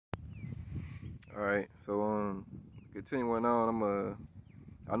All right, so continuing on,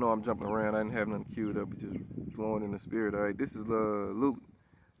 I know I'm jumping around. I didn't have nothing queued up, but just flowing in the spirit. All right, this is Luke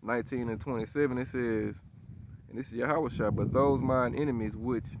 19 and 27. It says, and this is Yahweh Shai, but those mine enemies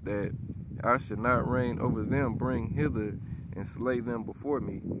which that I should not reign over them, bring hither and slay them before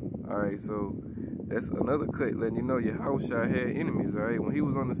me. All right, so that's another cut letting you know Yahweh Shai had enemies. All right, when he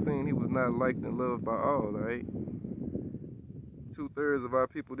was on the scene, he was not liked and loved by all. All right. 2/3 of our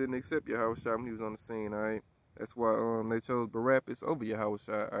people didn't accept Yahweh Shai when he was on the scene, all right? That's why they chose Barabbas over Yahweh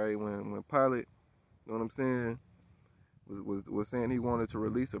Shai, all right? When Pilate, you know what I'm saying, was saying he wanted to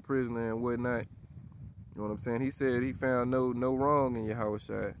release a prisoner and whatnot, you know what I'm saying? He said he found no wrong in Yahweh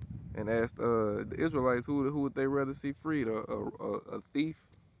Shai and asked the Israelites who would they rather see freed, a thief,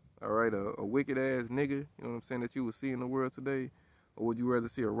 all right, a wicked ass nigga, you know what I'm saying, that you would see in the world today, or would you rather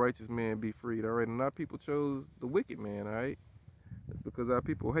see a righteous man be freed, all right? And our people chose the wicked man, all right? It's because our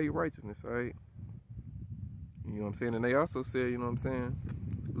people hate righteousness, all right? You know what I'm saying? And they also said, you know what I'm saying,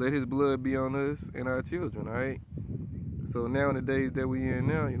 let his blood be on us and our children, all right? So now in the days that we in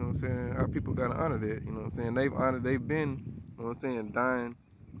now, you know what I'm saying, our people got to honor that, you know what I'm saying? They've been, you know what I'm saying, dying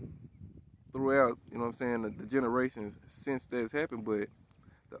throughout, you know what I'm saying, the generations since that's happened, but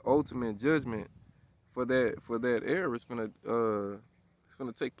the ultimate judgment for that era is gonna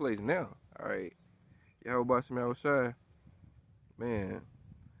take place now, all right? Yahweh Shem Shai, man.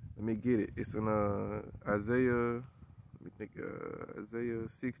 Let me get it. It's in Isaiah. Let me think. Isaiah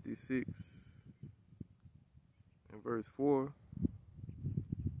 66 and verse 4.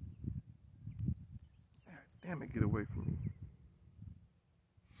 God damn it! Get away from me.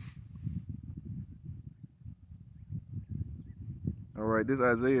 All right, this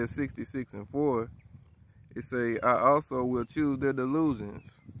Isaiah 66 and 4. It say, "I also will choose their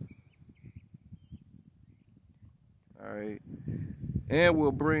delusions." All right, and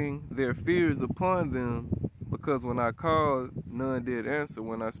will bring their fears upon them, because when I called, none did answer.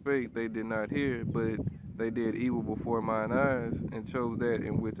 When I spake, they did not hear, but they did evil before mine eyes, and chose that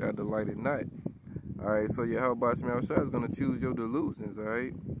in which I delighted not. All right, so Yahweh Shai is going to choose your delusions, all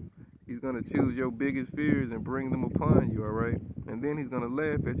right? He's going to choose your biggest fears and bring them upon you, all right? And then he's going to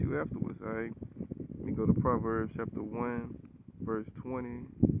laugh at you afterwards, all right? Let me go to Proverbs chapter 1, verse 20.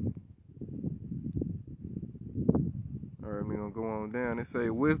 All right, we're going to go on down. It say,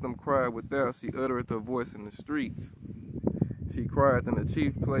 wisdom cried without, she uttereth her voice in the streets. She cried in the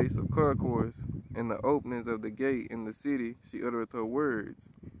chief place of concourse, in the openings of the gate in the city, she uttereth her words.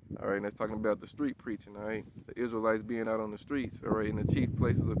 All right, and that's talking about the street preaching, all right? The Israelites being out on the streets, all right, in the chief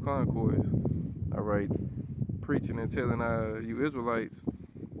places of concourse, all right? Preaching and telling you Israelites,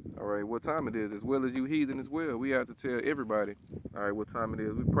 all right, what time it is, as well as you heathen as well. We have to tell everybody, all right, what time it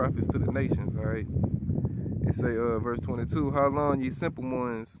is. We prophets to the nations, all right? It say, verse 22, how long, ye simple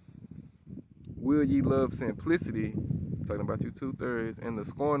ones, will ye love simplicity? Talking about you 2/3, and the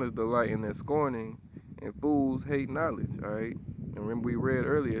scorners delight in their scorning, and fools hate knowledge, all right? And remember we read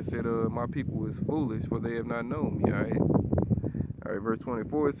earlier, it said, my people is foolish, for they have not known me, all right? All right, verse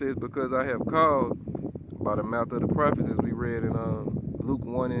 24, it says, because I have called by the mouth of the prophets, as we read in Luke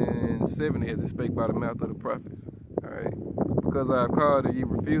 1 and 70, as it spake by the mouth of the prophets, all right? Because I have called and ye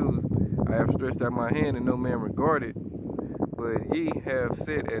refused, I have stretched out my hand and no man regarded, but ye have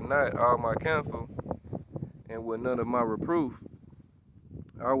set at naught all my counsel, and with none of my reproof.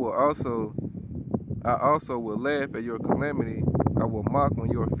 I also will laugh at your calamity. I will mock when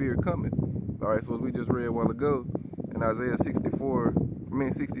your fear cometh. All right, so as we just read a while ago, in Isaiah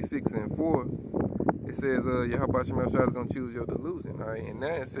 66 and 4, it says, Yahweh Shem Shai is going to choose your delusion. All right, and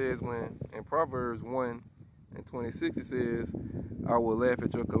now it says, when in Proverbs 1 and 26, it says, I will laugh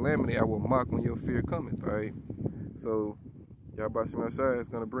at your calamity. I will mock when your fear cometh. All right, so Yahweh Shem Shai is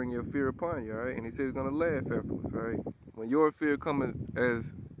going to bring your fear upon you. All right, and he says he's going to laugh afterwards. All right, when your fear cometh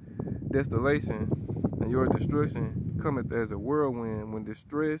as desolation, and your destruction cometh as a whirlwind, when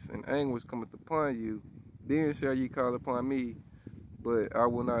distress and anguish cometh upon you, then shall ye call upon me, but I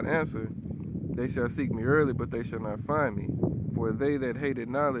will not answer. They shall seek me early, but they shall not find me. For they that hated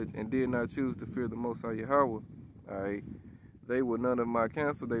knowledge and did not choose to fear the Most High Yahweh, all right, they were none of my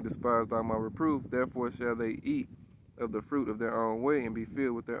counsel, they despised all my reproof. Therefore shall they eat of the fruit of their own way, and be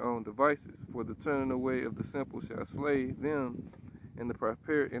filled with their own devices. For the turning away of the simple shall slay them, and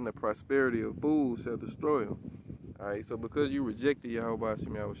the prosperity of fools shall destroy them. All right, so because you rejected Yahweh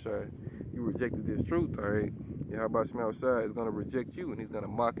Shem Shai, you rejected this truth, all right? Yahweh Shem Shai is going to reject you, and he's going to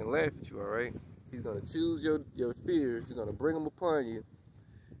mock and laugh at you, all right? He's going to choose your fears. He's going to bring them upon you.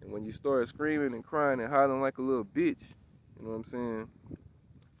 And when you start screaming and crying and hollering like a little bitch, you know what I'm saying,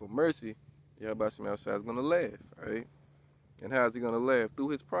 for mercy, Yahweh Shem Shai is going to laugh, all right? And how's he gonna laugh? Through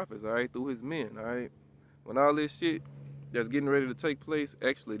his prophets, all right? Through his men, all right? When all this shit that's getting ready to take place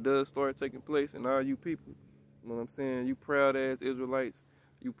actually does start taking place, and all you people, you know what I'm saying? You proud ass Israelites,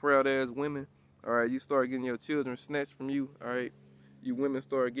 you proud ass women, all right? You start getting your children snatched from you, all right? You women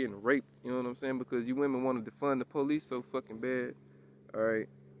start getting raped, you know what I'm saying? Because you women want to defund the police so fucking bad, all right?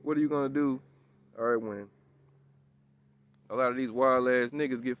 What are you gonna do, all right, when a lot of these wild ass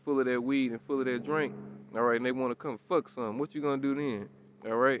niggas get full of that weed and full of that drink, all right, and they want to come fuck some? What you gonna do then,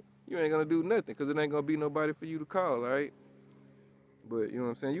 all right? You ain't gonna do nothing, because it ain't gonna be nobody for you to call, all right? But, you know what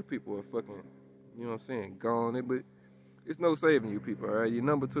I'm saying, you people are fucking, you know what I'm saying, gone. But it's no saving you people, all right? You're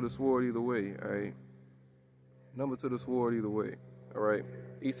number to the sword either way, all right? Number to the sword either way, all right?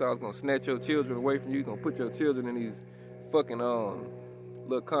 Esau's gonna snatch your children away from you. He's gonna put your children in these fucking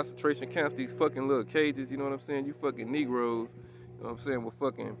little concentration camps, these fucking little cages, you know what I'm saying? You fucking Negroes, you know what I'm saying, were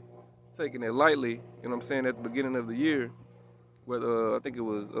fucking taking it lightly, you know what I'm saying, at the beginning of the year. Whether I think it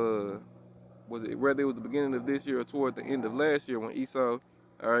was it whether it was the beginning of this year or toward the end of last year when Esau,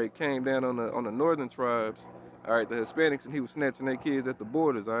 all right, came down on the northern tribes, all right, the Hispanics, and he was snatching their kids at the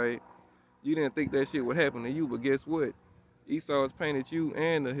borders, all right. You didn't think that shit would happen to you, but guess what? Esau has painted you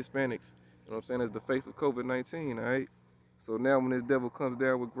and the Hispanics, you know what I'm saying, as the face of COVID-19, all right. So now when this devil comes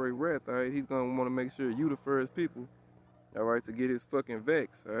down with great wrath, all right, he's gonna want to make sure you the first people, all right, to get his fucking vax,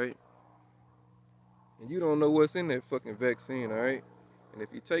 all right. And you don't know what's in that fucking vaccine, all right? And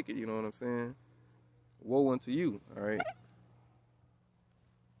if you take it, you know what I'm saying? Woe unto you, all right?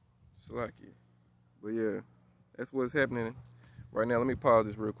 Slacky. But yeah, that's what's happening right now. Let me pause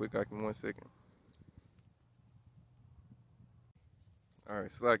this real quick, Akim, 1 second. All right,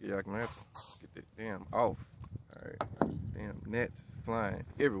 slacky, Akim, I have to get that damn off. All right, damn gnats is flying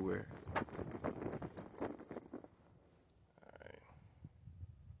everywhere.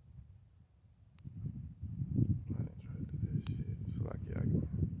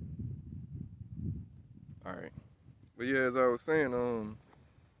 Alright. But yeah, as I was saying,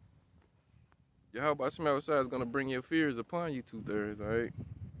 Yahweh Shai is gonna bring your fears upon you 2/3, alright?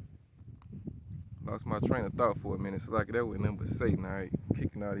 Lost my train of thought for a minute, so like that with nothing but Satan, alright?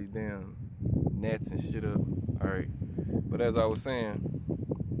 Kicking all these damn gnats and shit up. Alright. But as I was saying,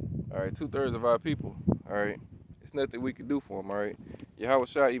 alright, 2/3 of our people, alright, it's nothing we can do for them, alright? Yahweh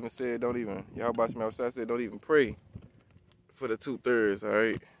Shai even said Yahweh Shai said don't even pray for the 2/3,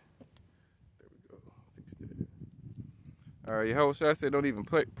 alright? All right, Yahweh Shai said don't even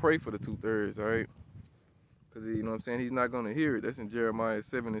pray for the 2/3, all right? Because, you know what I'm saying, he's not going to hear it. That's in Jeremiah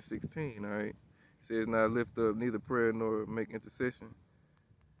 7:16, all right? It says, not lift up neither prayer nor make intercession.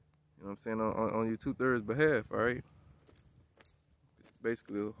 You know what I'm saying, on your 2/3 behalf, all right?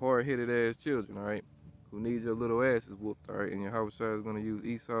 Basically, hard-headed ass children, all right? Who need your little asses whooped, all right? And Yahweh Shai is going to use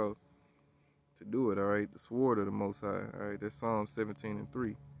Esau to do it, all right? The sword of the Most High, all right? That's Psalm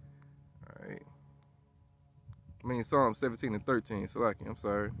 17:3, all right? I mean, Psalm 17:13, Salaki, I'm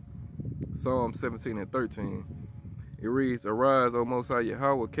sorry. Psalm 17:13. It reads, arise, O Most High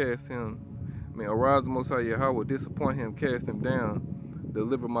Yahweh, arise, O Most High Yahweh, disappoint him, cast him down.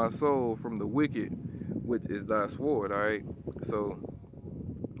 Deliver my soul from the wicked, which is thy sword, all right? So,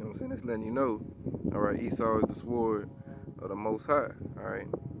 you know what I'm saying? It's letting you know, all right, Esau is the sword of the Most High, all right?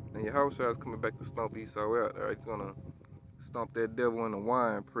 And Yahweh is coming back to stomp Esau out, all right? He's going to stomp that devil in the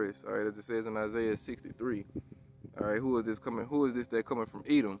wine press, all right? As it says in Isaiah 63. All right, who is this coming? Who is this that coming from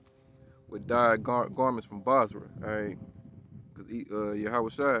Edom with dyed garments from Basra? All right, because Yahweh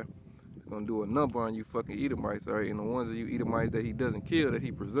Shai is gonna do a number on you fucking Edomites. All right, and the ones of you Edomites that he doesn't kill, that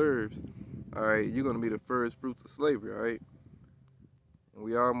he preserves. All right, you're gonna be the first fruits of slavery. All right, and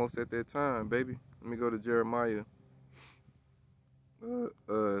we almost at that time, baby. Let me go to Jeremiah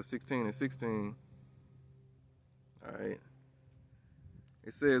 16:16. All right.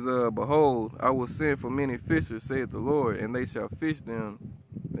 It says, behold, I will send for many fishers, saith the Lord, and they shall fish them.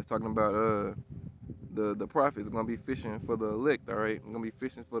 It's talking about the prophets are going to be fishing for the elect, all right? I'm going to be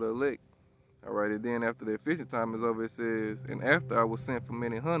fishing for the elect, all right? And then after their fishing time is over, it says, and after I will send for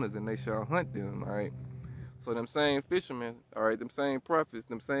many hunters, and they shall hunt them, all right? So them same fishermen, all right, them same prophets,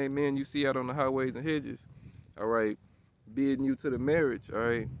 them same men you see out on the highways and hedges, all right, bidding you to the marriage, all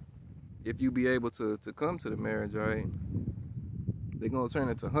right? If you be able to come to the marriage, all right? They're going to turn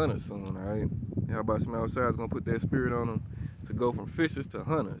into hunters soon, all right? Yahweh Shai is going to put that spirit on them to go from fishers to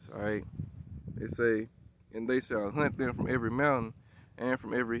hunters, all right? They say, and they shall hunt them from every mountain and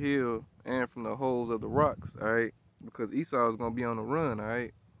from every hill and from the holes of the rocks, all right? Because Esau is going to be on the run, all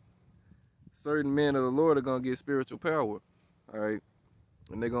right? Certain men of the Lord are going to get spiritual power, all right?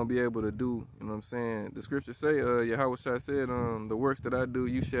 And they're going to be able to do, you know what I'm saying? The scriptures say, Yahweh Shai said, the works that I do,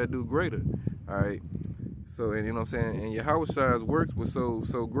 you shall do greater, all right? So, and you know what I'm saying? And Yahushua's works was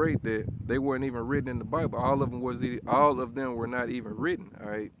so great that they weren't even written in the Bible. All of them were not even written, all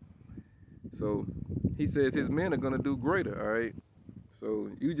right? So he says his men are gonna do greater, all right? So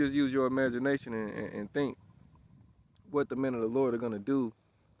you just use your imagination and think what the men of the Lord are gonna do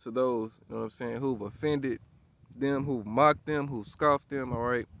to those, you know what I'm saying, who've offended them, who've mocked them, who scoffed them, all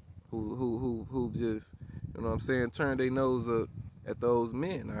right? Who've just, you know what I'm saying, turned their nose up at those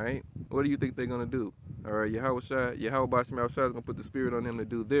men, all right? What do you think they're gonna do? All right, Yahweh Bashim Yahushua is gonna put the spirit on them to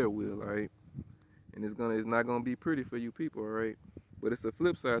do their will, all right? And it's not gonna be pretty for you people, all right? But it's a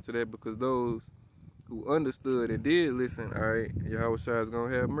flip side to that, because those who understood and did listen, all right, Yahweh is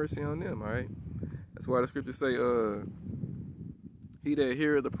gonna have mercy on them, all right? That's why the scriptures say, he that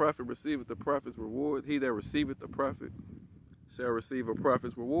heareth the prophet receiveth the prophet's reward. He that receiveth the prophet shall receive a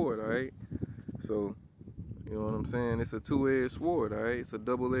prophet's reward, all right? So, you know what I'm saying? It's a two-edged sword, all right? It's a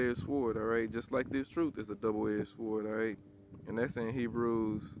double-edged sword, all right? Just like this truth is a double-edged sword, all right? And that's in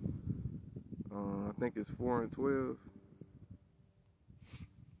Hebrews, I think it's 4 and 12.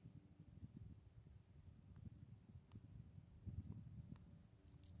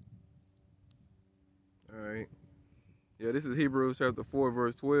 All right. Yeah, this is Hebrews chapter 4,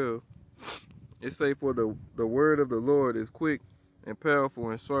 verse 12. It say, for the word of the Lord is quick and powerful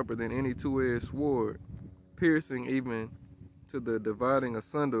and sharper than any two-edged sword, piercing even to the dividing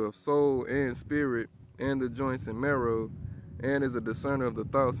asunder of soul and spirit and the joints and marrow, and is a discerner of the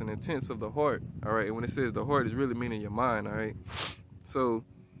thoughts and intents of the heart. All right, and when it says the heart, is really meaning your mind. All right, so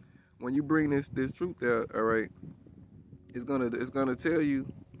when you bring this truth out, all right, it's gonna tell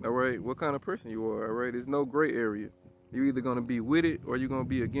you, all right, what kind of person you are. All right, there's no gray area. You're either gonna be with it or you're gonna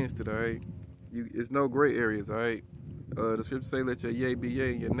be against it. All right, it's no gray areas. All right, the scriptures say, let your yea be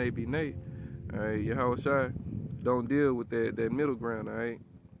yea and your nay be nay. All right, Yahweh don't deal with that middle ground. All right,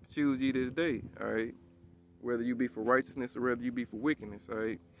 choose ye this day. All right, whether you be for righteousness or whether you be for wickedness. All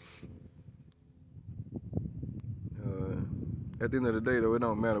right. At the end of the day, though, it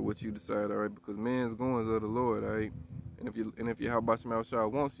don't matter what you decide. All right, because man's goings of the Lord. All right, and if Yahweh Shah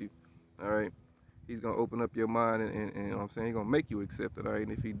wants you, all right, he's gonna open up your mind and you know what I'm saying, he's gonna make you accept it. All right,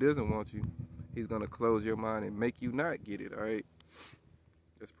 and if he doesn't want you, he's gonna close your mind and make you not get it. All right.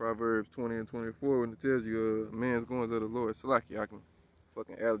 That's Proverbs 20 and 24 when it tells you man's goings of the Lord. It's like I can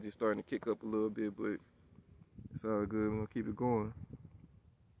fucking allergy starting to kick up a little bit, but it's all good. We're gonna keep it going.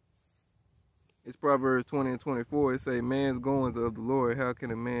 It's Proverbs 20 and 24. It say, man's goings of the Lord, how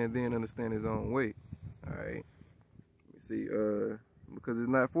can a man then understand his own way? All right. You see, because it's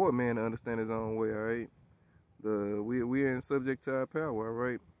not for a man to understand his own way, all right? We ain't subject to our power, all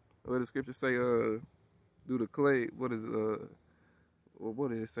right? What the scripture say, do the clay, what did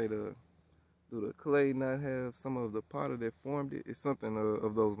it say, do the clay not have some of the potter that formed it? It's something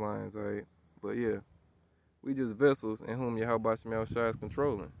of those lines, all right? But yeah, we just vessels in whom Yahweh Shah is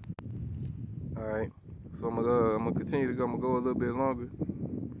controlling. All right, so I'm gonna continue to go. I'm gonna go a little bit longer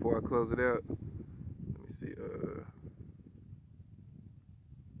before I close it out. Let me see.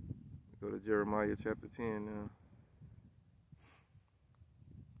 Go to Jeremiah chapter 10 now.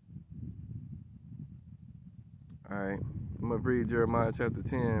 All right, I'm gonna read Jeremiah chapter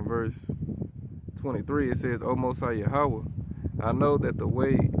 10, verse 23. It says, O Most High Yahweh, I know that the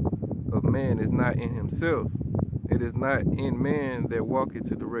way of man is not in himself. It is not in man that walketh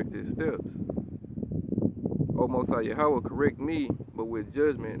to direct his steps. O Most High Yahweh, correct me, but with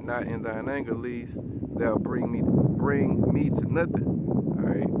judgment, not in thine anger, lest thou bring me to nothing. All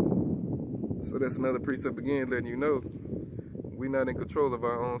right. So that's another precept again, letting you know we're not in control of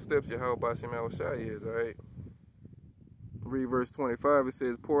our own steps. Yahweh Bashim Yahushua is. All right. Read verse 25. It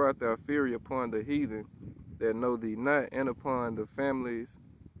says, pour out thy fury upon the heathen that know thee not, and upon the families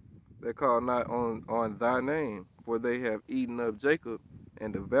that call not on thy name, for they have eaten up Jacob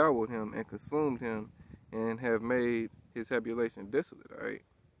and devoured him and consumed him, and have made his habitation desolate. All right.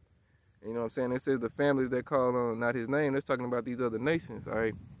 And you know what I'm saying? It says the families that call on not his name, that's talking about these other nations. All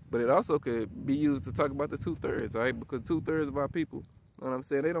right. But it also could be used to talk about the 2/3. All right. Because 2/3 of our people, you know what I'm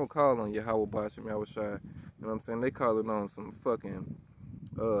saying, they don't call on Yahweh Bashim Yahushua. You know what I'm saying? They call it on some fucking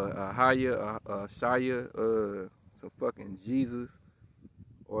Shia, some fucking Jesus.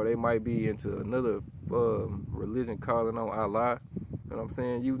 Or they might be into another religion calling on Allah. You know what I'm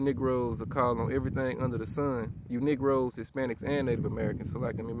saying? You Negroes are calling on everything under the sun. You Negroes, Hispanics, and Native Americans. So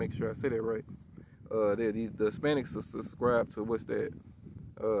like, let me make sure I say that right. The Hispanics subscribe to what's that?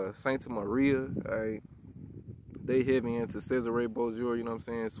 Santa Maria. All right. They heavy into Cesare Borgia. You know what I'm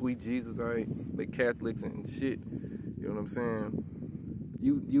saying? Sweet Jesus. All right. They Catholics and shit. You know what I'm saying?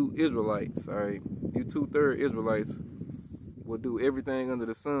 You Israelites. All right. You 2/3 Israelites will do everything under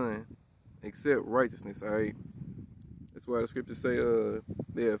the sun except righteousness, all right? That's why the scriptures say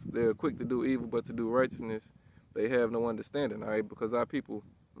they're quick to do evil, but to do righteousness, they have no understanding, all right? Because our people,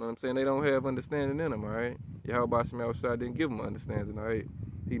 you know what I'm saying, they don't have understanding in them, all right? Yahweh Shem Yahushua didn't give them understanding, all right?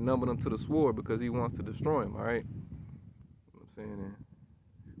 He numbered them to the sword because he wants to destroy them, all right? You know what I'm saying? And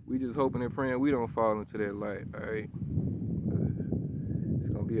we just hoping and praying we don't fall into that light, all right? It's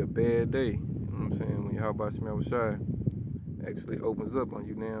going to be a bad day, you know what I'm saying, when Yahweh Shem Yahushua actually opens up on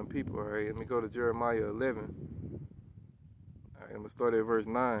you damn people, all right? Let me go to Jeremiah 11. All right, I'm going to start at verse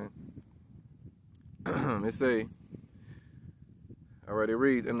 9. It say, all right, it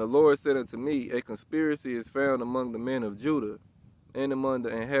reads, "And the Lord said unto me, a conspiracy is found among the men of Judah and among the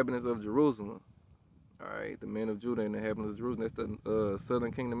inhabitants of Jerusalem." All right, the men of Judah and the inhabitants of Jerusalem, that's the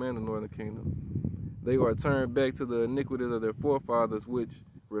southern kingdom and the northern kingdom. "They are turned back to the iniquities of their forefathers, which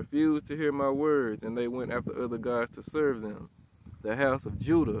refused to hear my words, and they went after other gods to serve them. The house of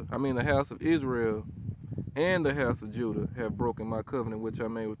Israel and the house of Judah have broken my covenant which I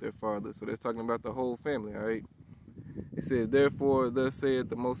made with their fathers." So that's talking about the whole family, all right? It says, "Therefore thus saith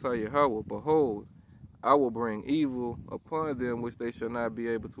the Most High Yahweh, behold, I will bring evil upon them which they shall not be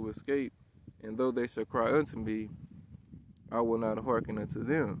able to escape, and though they shall cry unto me, I will not hearken unto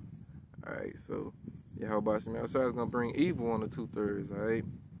them." All right, so Yahweh Shem Yahushua is going to bring evil on the 2/3, all right?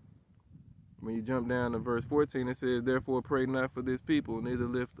 When you jump down to verse 14, it says, "Therefore pray not for this people, neither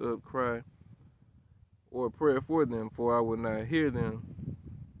lift up cry or prayer for them, for I will not hear them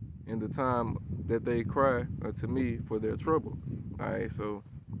in the time that they cry unto me for their trouble." All right, so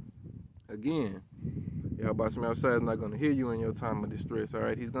again, Yahweh Shem Yahushua is not going to hear you in your time of distress, all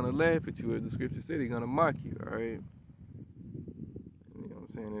right? He's going to laugh at you, as the scripture said. He's going to mock you, all right? You know what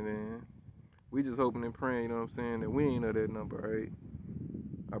I'm saying? And then we just hoping and praying, you know what I'm saying, that we ain't of that number, all right?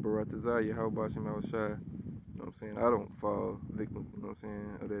 Abaratazah, Yahweh Shem Yahushua, you know what I'm saying? I don't fall victim, you know what I'm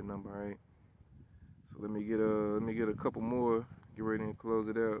saying, of that number, all right? So let me get a couple more, get ready and close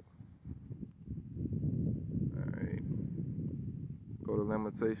it out. All right. Go to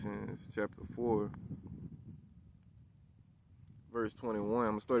Lamentations chapter 4, verse 21.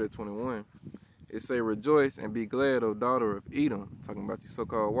 I'm going to start at 21. It say, "Rejoice and be glad, O daughter of Edom," talking about you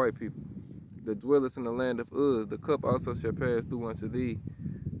so-called white people, "the dwellers in the land of Uz. The cup also shall pass through unto thee.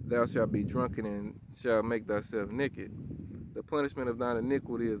 Thou shalt be drunken and shalt make thyself naked. The punishment of thine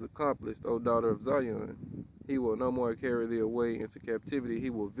iniquity is accomplished, O daughter of Zion. He will no more carry thee away into captivity. He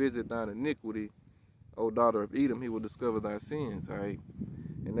will visit thine iniquity, O daughter of Edom. He will discover thy sins." All right,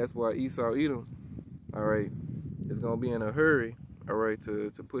 and that's why Esau Edom, all right, is gonna be in a hurry, all right,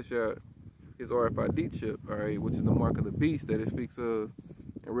 to push out his RFID chip, all right, which is the mark of the beast that it speaks of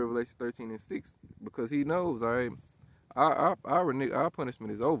in Revelation 13:6, because he knows, all right, our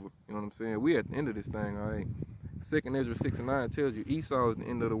punishment is over. You know what I'm saying? We at the end of this thing, all right. 2 Ezra 6:9 tells you Esau is the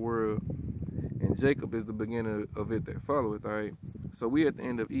end of the world, and Jacob is the beginning of it that followeth, all right? So we at the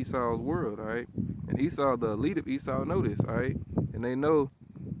end of Esau's world, all right? And Esau, the elite of Esau, know this, all right? And they know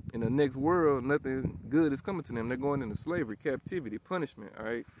in the next world, nothing good is coming to them. They're going into slavery, captivity, punishment, all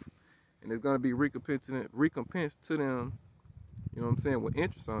right? And there's going to be recompense to them, you know what I'm saying, with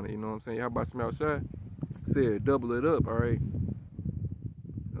interest on it, you know what I'm saying? Yahweh Shem Yahushua said, double it up, all right?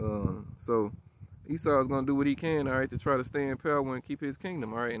 So Esau is going to do what he can, all right, to try to stay in power and keep his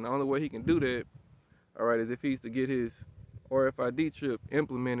kingdom, all right? And the only way he can do that, all right, is if he's to get his RFID chip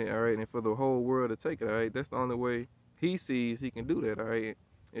implemented, all right, and for the whole world to take it, all right? That's the only way he sees he can do that, all right?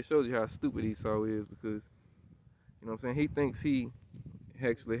 It shows you how stupid Esau is, because, you know what I'm saying, he thinks he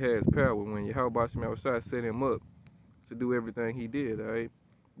actually has power when Yahweh Shem Yahushua set him up to do everything he did, all right?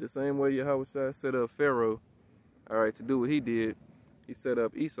 The same way Yahweh set up Pharaoh, all right, to do what he did, he set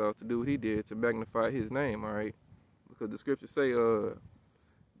up Esau to do what he did, to magnify his name, all right? Because the scriptures say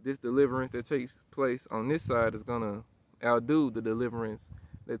this deliverance that takes place on this side is going to outdo the deliverance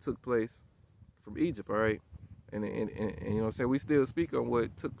that took place from Egypt, all right? And you know what I'm saying, we still speak on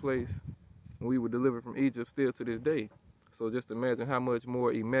what took place when we were delivered from Egypt still to this day. So just imagine how much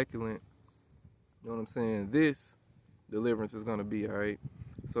more immaculate, you know what I'm saying, this deliverance is going to be, all right?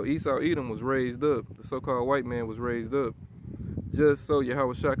 So Esau Edom was raised up, the so-called white man was raised up, just so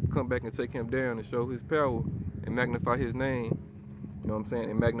Yahweh Shah could come back and take him down and show his power and magnify his name, you know what I'm saying,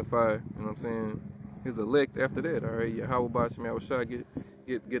 and magnify, you know what I'm saying, his elect after that, all right? Yahweh Shem Yahushua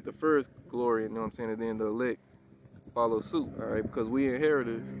get the first glory, you know what I'm saying, and then the elect follow suit, all right? Because we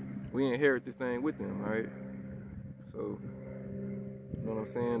inherit this thing with them, all right? So, you know what I'm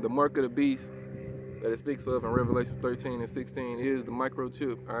saying? The mark of the beast that it speaks of in Revelation 13:16 is the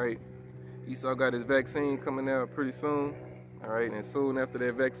microchip, all right? Esau got his vaccine coming out pretty soon, all right? And soon after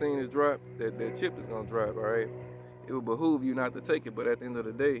that vaccine is dropped, that chip is going to drop, all right? It will behoove you not to take it, but at the end of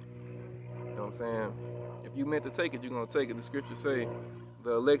the day, what I'm saying? If you meant to take it, you're going to take it. The scriptures say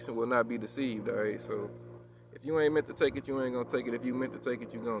the election will not be deceived, all right? So if you ain't meant to take it, you ain't going to take it. If you meant to take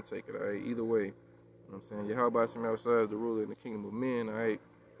it, you're going to take it, all right? Either way, you know what I'm saying? Yahweh Shem Yahushua is the ruler in the kingdom of men, all right?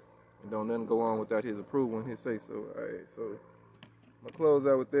 And don't nothing go on without his approval and his say-so, all right? So I'm going to close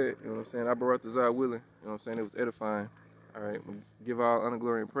out with that, you know what I'm saying? I brought the Zah willing, you know what I'm saying? It was edifying, all right? We give all honor,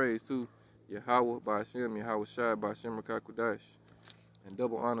 glory, and praise to Yahweh Ba'Shem, Yahweh Shai Ba'Shem Rakakudash. And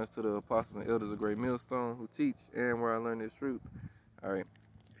double honors to the apostles and elders of Great Millstone who teach and where I learned this truth. All right.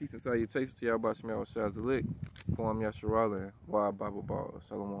 Peace and salutations to Yahweh Shem Yahushua Zalik, Kwam Yasharala, and Wa Bible Ball.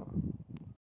 Shalom.